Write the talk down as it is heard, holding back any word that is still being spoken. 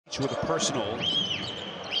With a personal.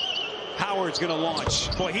 Howard's going to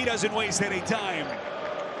launch. Boy, he doesn't waste any time.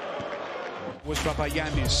 Was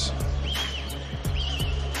Papagiannis.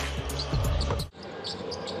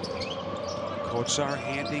 Kotsar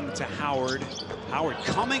handing to Howard. Howard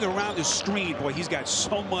coming around the screen. Boy, he's got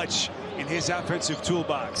so much in his offensive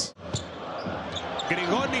toolbox.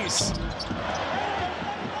 Grigonis.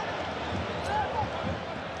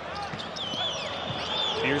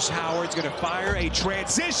 Here's Howard's going to fire a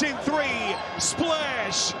transition three.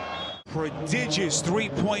 Splash. Prodigious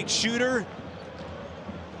three-point shooter.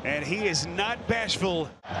 And he is not bashful.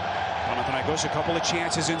 Panathinaikos a couple of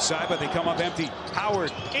chances inside, but they come up empty.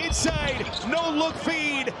 Howard inside. No-look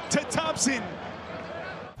feed to Thompson.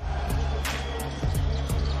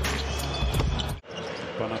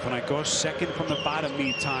 Panathinaikos second from the bottom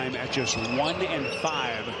meantime at just 1 and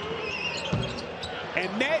 5.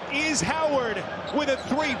 And that is Howard with a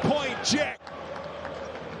three-point jack.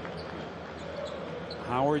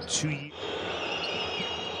 Howard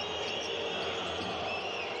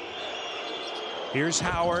Here's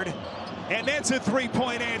Howard, and that's a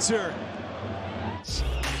three-point answer.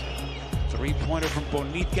 Three-pointer from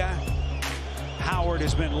Bonica. Howard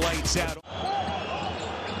has been lights out.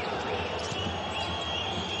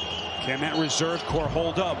 Can that reserve core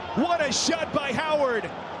hold up? What a shot by Howard,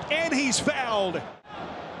 and he's fouled.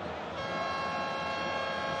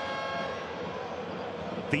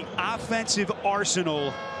 The offensive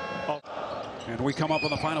arsenal. And we come up on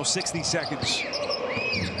the final 60 seconds.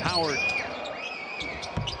 Howard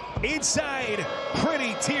inside,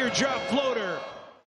 pretty teardrop floater.